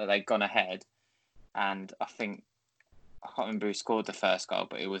the fact that they'd gone ahead, and I can't remember who scored the first goal,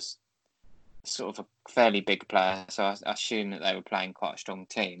 but it was sort of a fairly big player, so I assume that they were playing quite a strong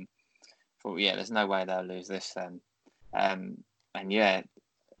team. Thought, yeah, there's no way they'll lose this then. And yeah,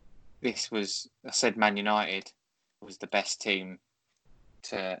 this was, I said Man United was the best team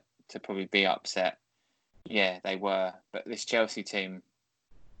to probably be upset. Yeah, they were. But this Chelsea team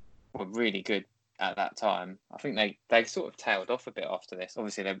were really good at that time. I think they sort of tailed off a bit after this.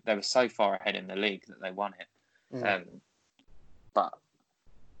 Obviously, they were so far ahead in the league that they won it. But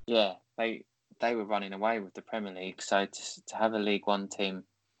yeah, they were running away with the Premier League. So to have a League One team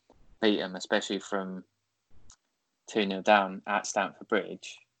beat them, especially from 2-0 down at Stamford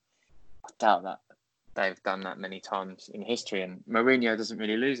Bridge, I doubt that they've done that many times in history. And Mourinho doesn't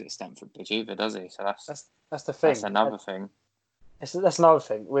really lose at Stamford Bridge either, does he? So that's the thing. That's another thing. That's another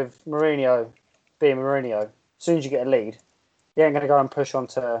thing with Mourinho being Mourinho. As soon as you get a lead, he ain't going to go and push on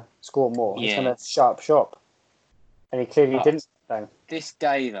to score more. He's going to shut up shop, and he clearly didn't. This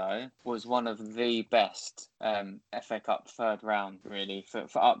day though was one of the best FA Cup third round really for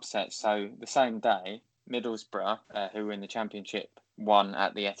upsets. So the same day, Middlesbrough, who were in the Championship, won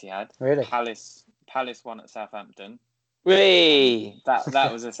at the Etihad. Really? Palace won at Southampton. Really?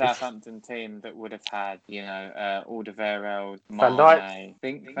 That was a Southampton team that would have had, Alderweireld, Van Dijk. I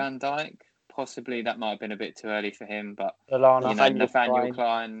think Van Dijk. Possibly that might have been a bit too early for him, but Lallana, Nathaniel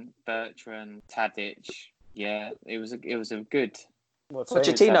Klein, Bertrand, Tadic. Yeah, it was a good.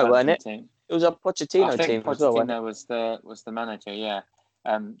 Pochettino, wasn't it? Team. It was a Pochettino team as well. Pochettino was the manager. Yeah.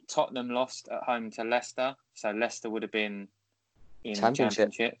 Tottenham lost at home to Leicester, so Leicester would have been in the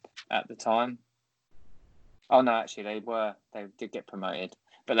Championship at the time. Oh no, actually they did get promoted,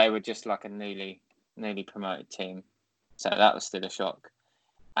 but they were just like a newly promoted team, so that was still a shock.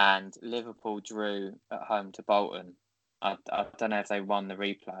 And Liverpool drew at home to Bolton. I don't know if they won the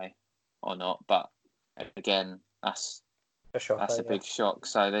replay or not, but again, that's a big shock.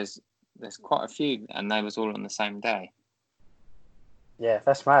 So there's quite a few, and they was all on the same day. Yeah,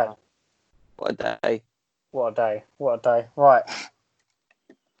 that's mad. What a day! What a day! Right,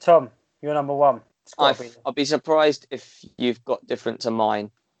 Tom, you're number one. I'll be surprised if you've got different to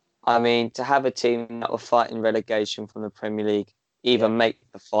mine. I mean, to have a team that were fighting relegation from the Premier League, even make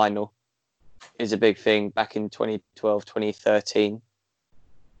the final, is a big thing back in 2012, 2013.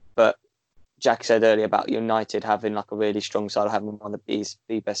 But Jack said earlier about United having like a really strong side, having one of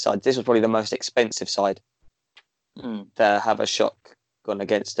the best sides. This was probably the most expensive side to have a shock gone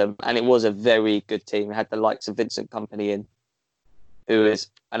against them. And it was a very good team. It had the likes of Vincent Kompany in, who is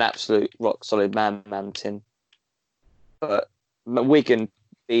an absolute rock solid man mountain. But Wigan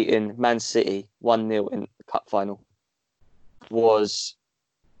beating Man City 1-0 in the cup final was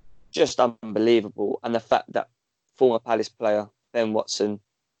just unbelievable. And the fact that former Palace player Ben Watson,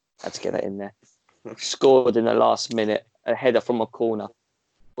 had to get that in there, scored in the last minute, a header from a corner.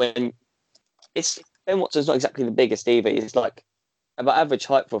 When Ben Watson's not exactly the biggest either. He's like about average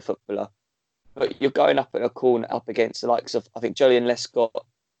height for a footballer. But you're going up at a corner up against the likes of, I think, Julian Lescott,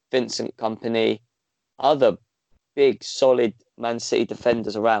 Vincent Kompany, other big, solid Man City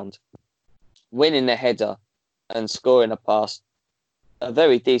defenders around, winning the header and scoring a pass. A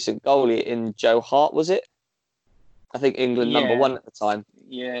very decent goalie in Joe Hart, was it? I think England number one at the time.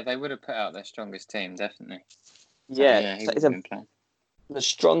 Yeah, they would have put out their strongest team, definitely. Yeah, he so would have been playing. The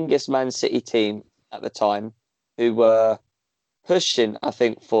strongest Man City team at the time, who were pushing, I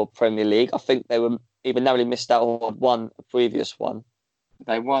think, for Premier League. I think they were either narrowly missed out or won a previous one.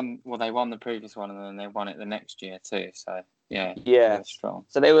 They won the previous one, and then they won it the next year too. So yeah, Yeah, they were strong.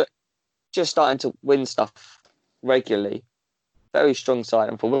 So they were just starting to win stuff regularly. Very strong side,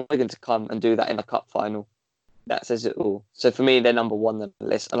 and for Wigan to come and do that in a cup final, that says it all. So for me, they're number one on the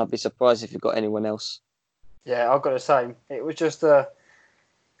list, and I'd be surprised if you've got anyone else. Yeah, I've got the same. It was just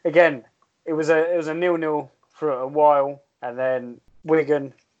again, it was a 0-0 for a while, and then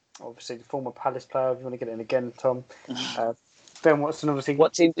Wigan, obviously the former Palace player. If you want to get in again, Tom. Ben Watson, obviously.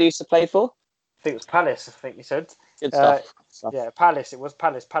 What team do you used to play for? I think it was Palace. I think you said. Good stuff. Yeah, Palace. It was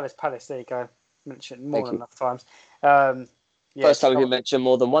Palace. There you go. Mentioned more than enough times. First time we've been mentioned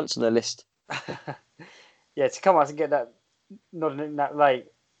more than once on the list. Yeah, to come out and get that not in that late,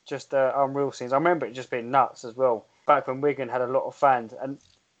 just unreal scenes. I remember it just being nuts as well. Back when Wigan had a lot of fans, and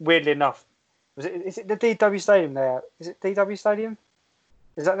weirdly enough, is it the DW Stadium there? Is it DW Stadium?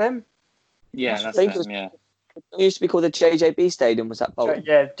 Is that them? Yeah, that's them. Yeah. It used to be called the JJB Stadium. Was that Bolton?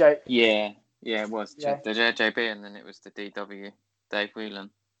 Yeah, it was the JJB, and then it was the DW Dave Whelan.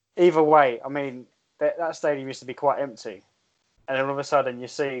 Either way, I mean that stadium used to be quite empty, and then all of a sudden you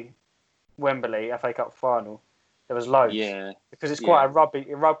see Wembley FA Cup final. There was loads. Yeah, because it's quite a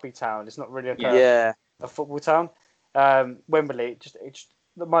rugby town. It's not really a football town. Wembley, just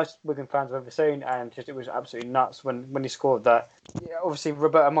the most Wigan fans I've ever seen, and just it was absolutely nuts when he scored that. Yeah, obviously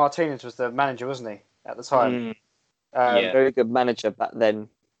Roberto Martinez was the manager, wasn't he, at the time? Very good manager back then.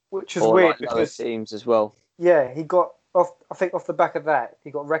 Which was weird because teams as well. Yeah, he got off. I think off the back of that,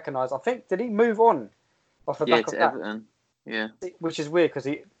 he got recognised. I think did he move on off the back of that? Everton. Yeah, which is weird because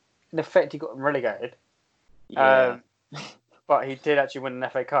in effect he got them relegated. Yeah. But he did actually win an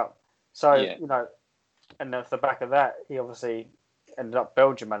FA Cup. So and off the back of that, he obviously ended up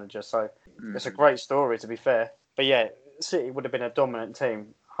Belgian manager. So it's a great story, to be fair. But yeah, City would have been a dominant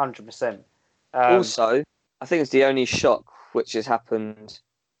team, 100%. Also, I think it's the only shock which has happened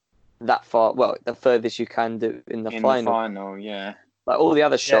that far. Well, the furthest you can do in the final. In the final, yeah. Like all the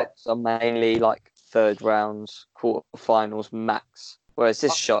other shocks are mainly like third rounds, quarterfinals, max. Whereas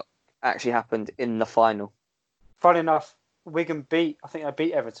this shock actually happened in the final. Funny enough, Wigan beat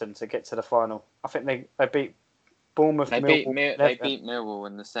Everton to get to the final. I think they beat Bournemouth. They beat Millwall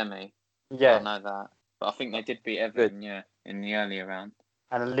in the semi. Yeah, I know that. But I think they did beat Everton, in the earlier round.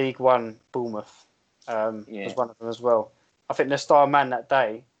 And a League One Bournemouth was one of them as well. I think the star man that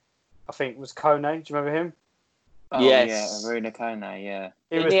day, I think, was Kone. Do you remember him? Oh, yes. Yeah, Aruna Kone, yeah.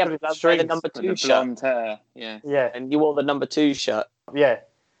 He was the number 2 shirt. Blonde hair, yeah. And you wore the number 2 shirt. Yeah.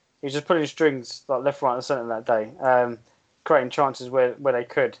 He was just pulling strings like left, right and centre that day, creating chances where they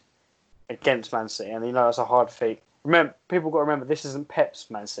could against Man City. And, it's a hard feat. People got to remember, this isn't Pep's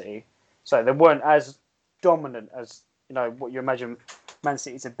Man City. So they weren't as dominant as, what you imagine Man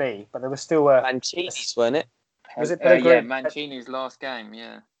City to be. But they were still... Mancini's, weren't it? Was it Mancini's last game,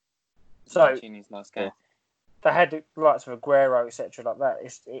 yeah. So, Mancini's last game. They had the likes of Aguero, etc. like that.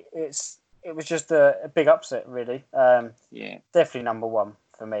 It was just a big upset, really. Definitely number one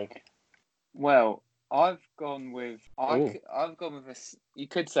for me. Well, I've gone with you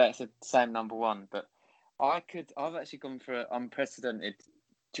could say it's the same number one, but I've actually gone for an unprecedented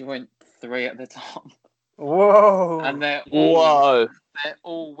joint 3 at the top. Whoa! And they're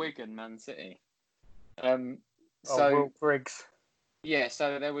all Wigan, Man City. Will Briggs. Yeah,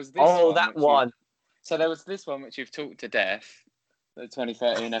 so there was this one. So there was this one which you've talked to death, the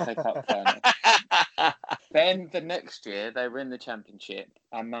 2013 FA Cup final. Then the next year they were in the Championship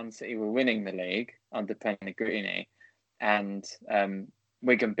and Man City were winning the league under Pellegrini, and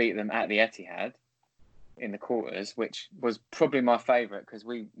Wigan beat them at the Etihad in the quarters, which was probably my favourite because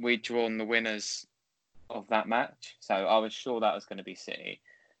we'd drawn the winners of that match, so I was sure that was going to be City.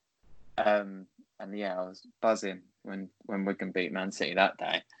 And I was buzzing when Wigan beat Man City that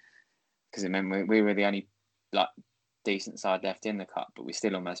day because it meant we were the only decent side left in the cup, but we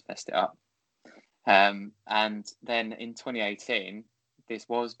still almost messed it up. And then in 2018, this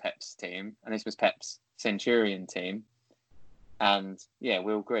was Pep's team, and this was Pep's Centurion team. And yeah,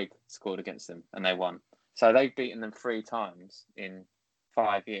 Will Grigg scored against them, and they won. So they've beaten them 3 times in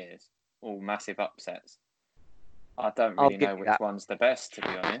 5 years, all massive upsets. I don't really know which one's the best, to be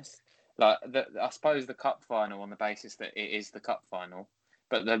honest. Like, I suppose the cup final, on the basis that it is the cup final,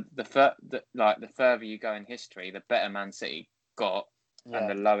 but the further you go in history, the better Man City got, and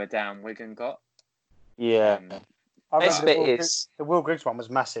the lower down Wigan got. Yeah. The Will Griggs one was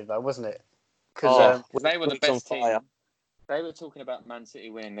massive, though, wasn't it? Because they were the best team. They were talking about Man City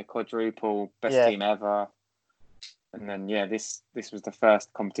winning the quadruple, best team ever. And then, this was the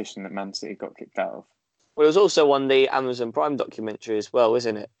first competition that Man City got kicked out of. Well, it was also on the Amazon Prime documentary as well,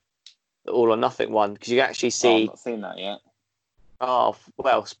 isn't it? The All or Nothing one, because you actually see... I've not seen that yet. Oh,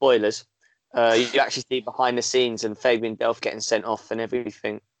 well, spoilers. You actually see behind the scenes and Fabian Delph getting sent off and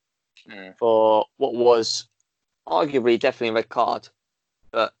everything for what was arguably definitely a red card.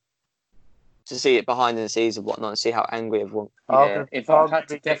 But to see it behind the scenes and whatnot and see how angry everyone... If I had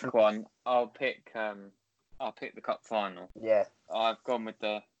to pick one, I'll pick the cup final. Yeah. I've gone with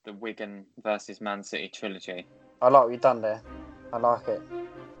the Wigan versus Man City trilogy. I like what you've done there. I like it.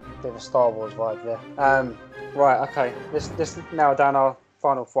 Bit of a Star Wars vibe there. Right, okay. Let's narrow down our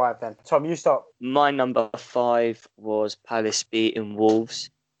final 5 then. Tom, you start. My number 5 was Palace beating Wolves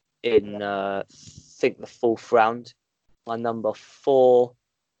in, I think, the 4th round. My number 4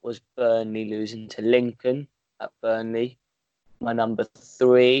 was Burnley losing to Lincoln at Burnley. My number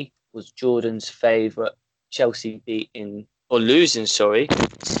 3 was Jordan's favourite, Chelsea losing.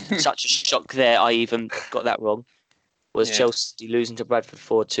 Such a shock there. I even got that wrong. Chelsea losing to Bradford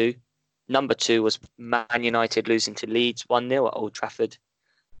 4-2. Number 2 was Man United losing to Leeds 1-0 at Old Trafford.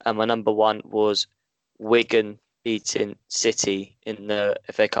 And my number 1 was Wigan beating City in the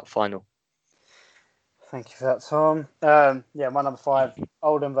FA Cup final. Thank you for that, Tom. My number 5,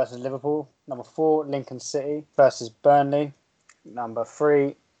 Oldham versus Liverpool. Number 4, Lincoln City versus Burnley. Number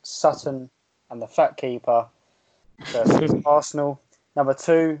 3, Sutton and the Fat Keeper versus Arsenal. Number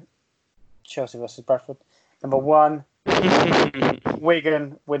 2, Chelsea versus Bradford. Number 1,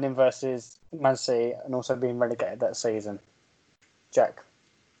 Wigan winning versus Man City and also being relegated that season. Jack.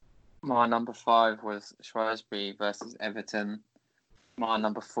 My number 5 was Shrewsbury versus Everton. My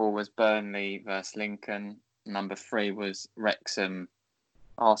number 4 was Burnley versus Lincoln. Number 3 was Wrexham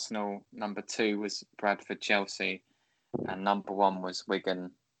Arsenal. Number 2 was Bradford Chelsea. And number 1 was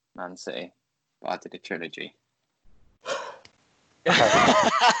Wigan Man City. But I did a trilogy.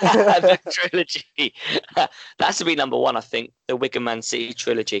 The trilogy. That has to be number 1, I think. The Wigan Man City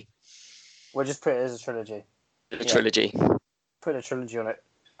trilogy. We'll just put it as a trilogy. Trilogy. Put a trilogy on it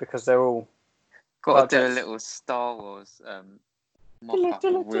because they're all. Got to do a little Star Wars mock-up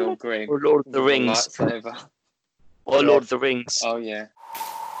of Will Grigg. Or Lord of the Rings. Or Lord of the Rings. Oh, yeah.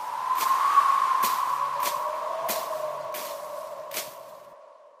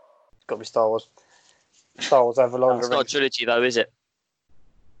 It's got to be Star Wars. Star Wars over Lord of the Rings. It's not a trilogy, though, is it?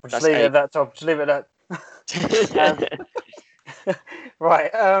 Just leave it at that, Tom. Just leave it at that.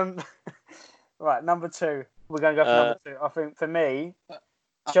 Right. Right. Number 2. We're going to go for number 2. I think for me,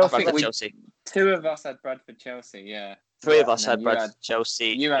 Chelsea. 2 of us had Bradford Chelsea. Yeah. 3 of us had Bradford Chelsea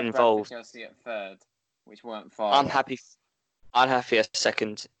you had involved. Bradford Chelsea at 3rd, which weren't far. I'm happy at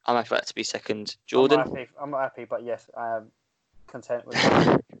second. I'm happy for that to be second. Jordan. I'm not happy, but yes, I am content with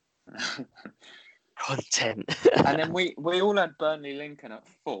that. Content. And then we all had Burnley Lincoln at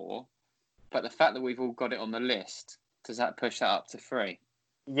 4, but the fact that we've all got it on the list, does that push that up to 3?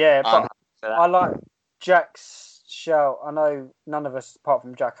 Yeah, but I like Jack's shout. I know none of us apart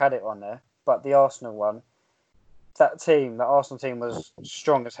from Jack had it on there, but the Arsenal one, that Arsenal team was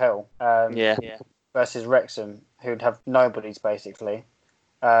strong as hell. Versus Wrexham, who'd have nobodies basically.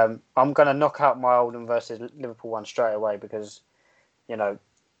 I'm going to knock out my Oldham versus Liverpool one straight away because,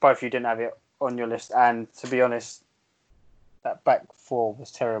 both of you didn't have it on your list, and to be honest, that back 4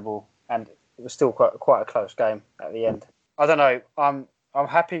 was terrible, and it was still quite a close game at the end. I don't know. I'm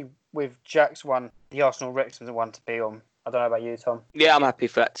happy with Jack's one, the Arsenal Wrexham one to be on. I don't know about you, Tom. Yeah, I'm happy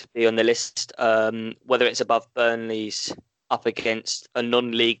for that to be on the list. Whether it's above Burnley's up against a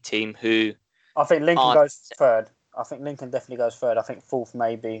non-league team who... I think Lincoln goes 3rd. I think Lincoln definitely goes 3rd. I think 4th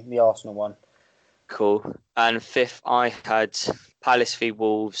maybe the Arsenal one. Cool. And 5th, I had Palace v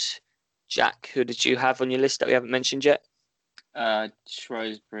Wolves. Jack, who did you have on your list that we haven't mentioned yet?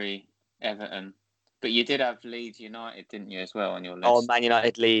 Shrewsbury, Everton. But you did have Leeds United, didn't you, as well on your list? Oh, Man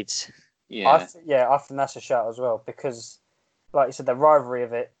United Leeds. Yeah. I think that's a shout as well because like you said, the rivalry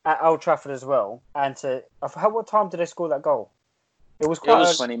of it at Old Trafford as well. And what time did they score that goal? It was quite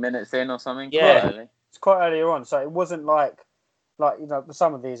early. 20 minutes in or something. Yeah. Quite early. It's quite earlier on, so it wasn't like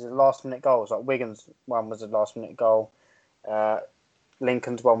some of these are last minute goals. Like Wigan's one was a last minute goal.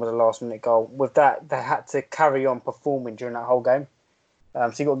 Lincoln's one was a last minute goal. With that, they had to carry on performing during that whole game. So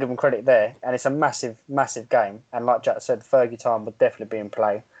you've got to give them credit there. And it's a massive, massive game. And like Jack said, Fergie time would definitely be in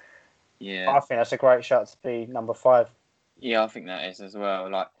play. Yeah. I think that's a great shot to be number 5. Yeah, I think that is as well.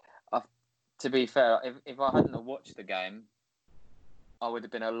 Like, to be fair, if I hadn't have watched the game, I would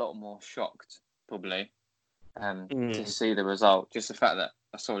have been a lot more shocked, probably, to see the result. Just the fact that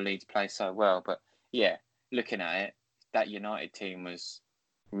I saw Leeds play so well. But yeah, looking at it, that United team was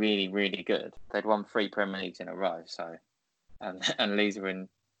really, really good. They'd won 3 Premier Leagues in a row, so and Leeds they're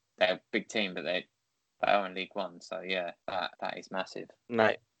a big team, but they are in League One, so yeah, that is massive.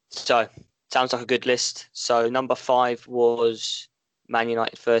 Mate, so sounds like a good list. So number 5 was Man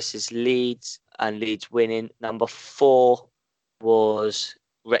United versus Leeds, and Leeds winning. Number 4 was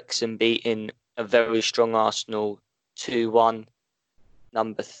Wrexham beating a very strong Arsenal 2-1.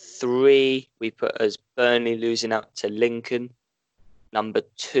 Number 3 we put as Burnley losing out to Lincoln. Number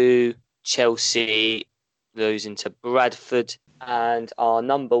 2, Chelsea losing to Bradford. And our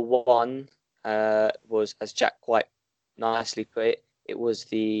number 1 was, as Jack quite nicely put it was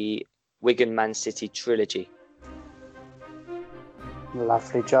the Wigan Man City trilogy.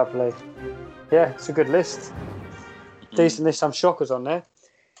 Lovely jubbly. Yeah, it's a good list. Decent list. Some shockers on there.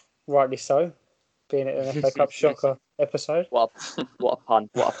 Rightly so. Being an FA Cup shocker episode. What a pun.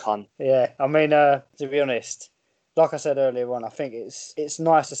 What a pun. Yeah, I mean, to be honest, like I said earlier on, I think it's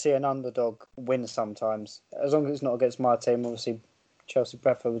nice to see an underdog win sometimes. As long as it's not against my team. Obviously, Chelsea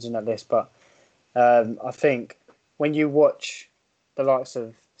Bradford was in that list. But I think when you watch the likes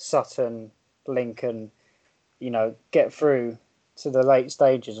of Sutton, Lincoln, get through to the late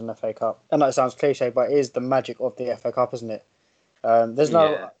stages in the FA Cup. I know it sounds cliche, but it is the magic of the FA Cup, isn't it? There's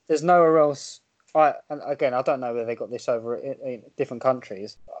nowhere else. I don't know whether they got this over in different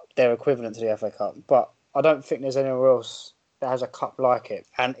countries. They're equivalent to the FA Cup, but I don't think there's anywhere else that has a cup like it.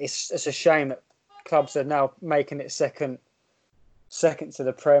 And it's a shame that clubs are now making it second to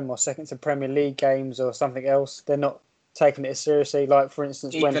the Prem or second to Premier League games or something else. They're not taking it seriously. Like for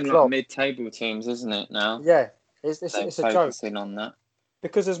instance, even when like mid-table teams, isn't it now? Yeah, it's a joke. Focusing on that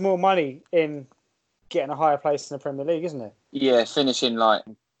because there's more money in getting a higher place in the Premier League, isn't it? Yeah, finishing like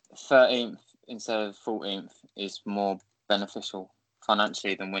 13th instead of 14th is more beneficial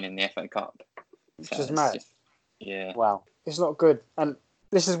financially than winning the FA Cup. Which is mad. Yeah. Wow. It's not good. And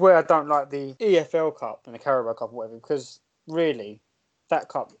this is where I don't like the EFL Cup and the Carabao Cup or whatever, because really that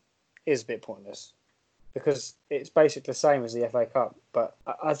cup is a bit pointless because it's basically the same as the FA Cup, but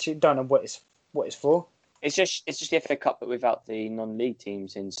I actually don't know what it's for. It's just the FA Cup, but without the non-league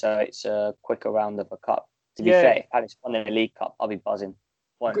teams in, so it's a quicker round of a cup. To be fair, if Palace won the League Cup, I'll be buzzing.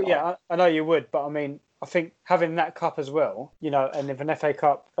 Yeah, I know you would, but I mean, I think having that cup as well, and if an FA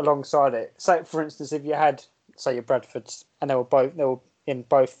Cup alongside it, say for instance, if you had, say, your Bradfords, and they were in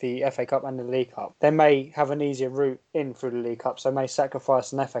both the FA Cup and the League Cup, they may have an easier route in through the League Cup, so they may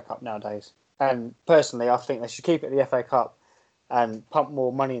sacrifice an FA Cup nowadays. And personally, I think they should keep it the FA Cup and pump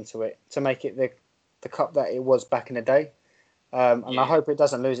more money into it to make it the cup that it was back in the day. And I hope it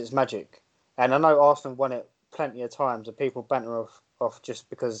doesn't lose its magic. And I know Arsenal won it plenty of times, and people banter off just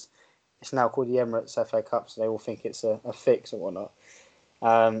because it's now called the Emirates FA Cup, so they all think it's a fix or whatnot.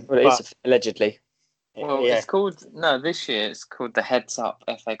 Well, it is allegedly. Well, it's called this year it's called the Heads Up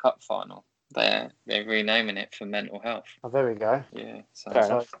FA Cup final. They're renaming it for mental health. Oh, there we go. Yeah, so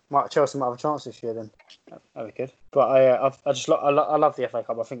Chelsea might have a chance this year then. That'd be good. But I love the FA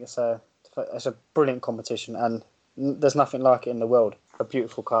Cup. I think it's a brilliant competition, and there's nothing like it in the world. A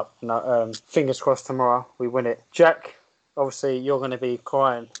beautiful cup. Fingers crossed tomorrow we win it. Jack, obviously you're going to be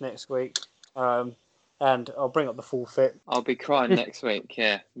crying next week, and I'll bring up the forfeit. I'll be crying next week.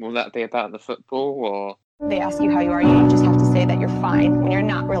 Yeah, will that be about the football or? They ask you how you are, you just have to say that you're fine when you're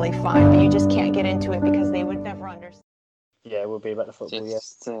not really fine, but you just can't get into it because they would never understand. Yeah, it will be about the football,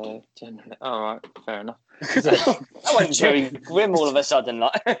 just, generally. All right, fair enough. I went Jerry grim all of a sudden.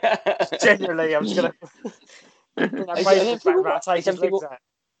 Like. Generally, I'm just going to...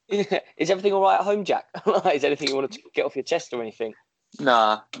 Is everything all right at home, Jack? Is there anything you want to get off your chest or anything?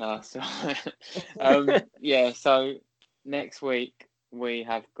 Nah. So next week we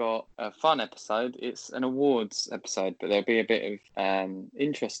have got a fun episode. It's an awards episode, but there'll be a bit of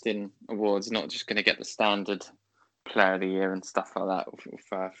interesting awards. Not just going to get the standard Player of the Year and stuff like that. We'll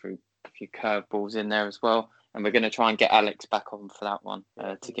throw a few curveballs in there as well. And we're going to try and get Alex back on for that one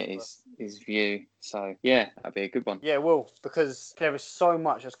to get his view. So, yeah, that'd be a good one. Yeah, it will, because there is so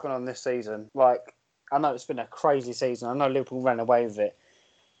much that's gone on this season. Like, I know it's been a crazy season. I know Liverpool ran away with it.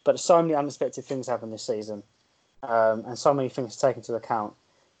 But so many unexpected things happened this season. And so many things to take into account.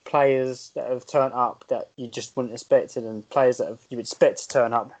 Players that have turned up that you just wouldn't expect, and players that you expect to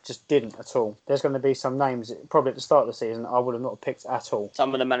turn up just didn't at all. There's going to be some names, probably at the start of the season, I would have not picked at all.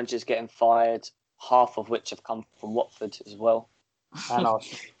 Some of the managers getting fired, half of which have come from Watford as well. And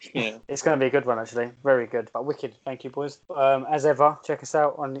Yeah. It's going to be a good one, actually. Very good. But wicked. Thank you, boys. As ever, check us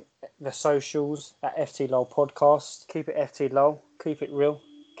out on the socials at FT Lol Podcast. Keep it FT Lol. Keep it real.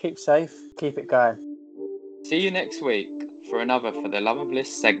 Keep safe. Keep it going. See you next week for another For the Love of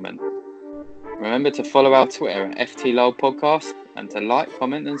List segment. Remember to follow our Twitter at FT Lol Podcast and to like,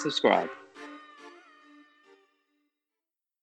 comment and subscribe.